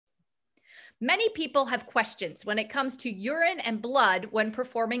Many people have questions when it comes to urine and blood when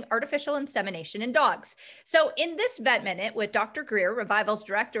performing artificial insemination in dogs. So in this Vet Minute with Dr. Greer, Revival's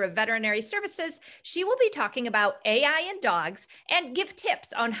Director of Veterinary Services, she will be talking about AI in dogs and give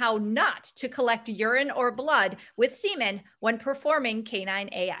tips on how not to collect urine or blood with semen when performing canine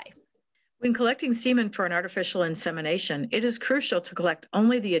AI. When collecting semen for an artificial insemination, it is crucial to collect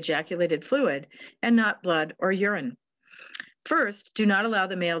only the ejaculated fluid and not blood or urine. First, do not allow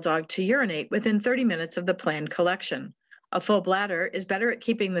the male dog to urinate within 30 minutes of the planned collection. A full bladder is better at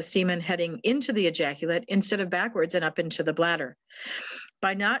keeping the semen heading into the ejaculate instead of backwards and up into the bladder.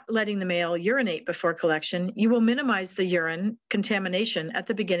 By not letting the male urinate before collection, you will minimize the urine contamination at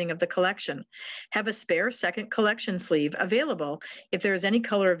the beginning of the collection. Have a spare second collection sleeve available. If there is any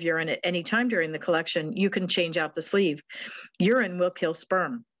color of urine at any time during the collection, you can change out the sleeve. Urine will kill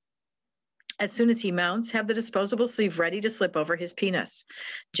sperm. As soon as he mounts, have the disposable sleeve ready to slip over his penis.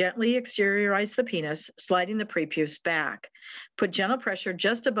 Gently exteriorize the penis, sliding the prepuce back. Put gentle pressure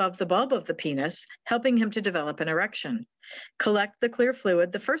just above the bulb of the penis, helping him to develop an erection. Collect the clear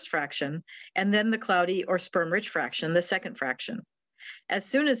fluid, the first fraction, and then the cloudy or sperm-rich fraction, the second fraction. As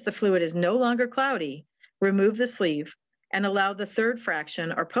soon as the fluid is no longer cloudy, remove the sleeve and allow the third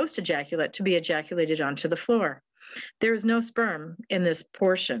fraction or post-ejaculate to be ejaculated onto the floor. There is no sperm in this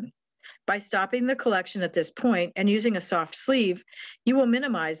portion. By stopping the collection at this point and using a soft sleeve, you will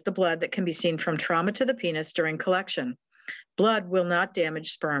minimize the blood that can be seen from trauma to the penis during collection. Blood will not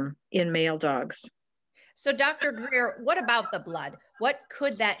damage sperm in male dogs. So Dr. Greer, what about the blood? What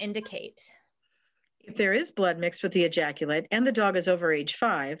could that indicate? If there is blood mixed with the ejaculate and the dog is over age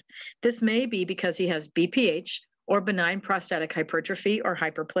 5, this may be because he has BPH or benign prostatic hypertrophy or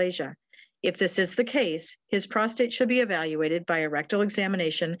hyperplasia. If this is the case, his prostate should be evaluated by a rectal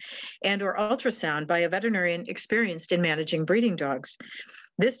examination and/or ultrasound by a veterinarian experienced in managing breeding dogs.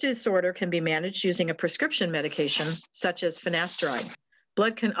 This disorder can be managed using a prescription medication, such as finasteride.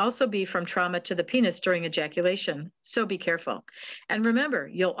 Blood can also be from trauma to the penis during ejaculation, so be careful. And remember,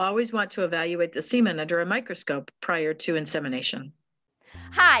 you'll always want to evaluate the semen under a microscope prior to insemination.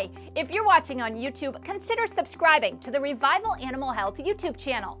 Hi, if you're watching on YouTube, consider subscribing to the Revival Animal Health YouTube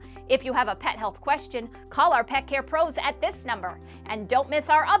channel. If you have a pet health question, call our pet care pros at this number. And don't miss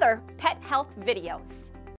our other pet health videos.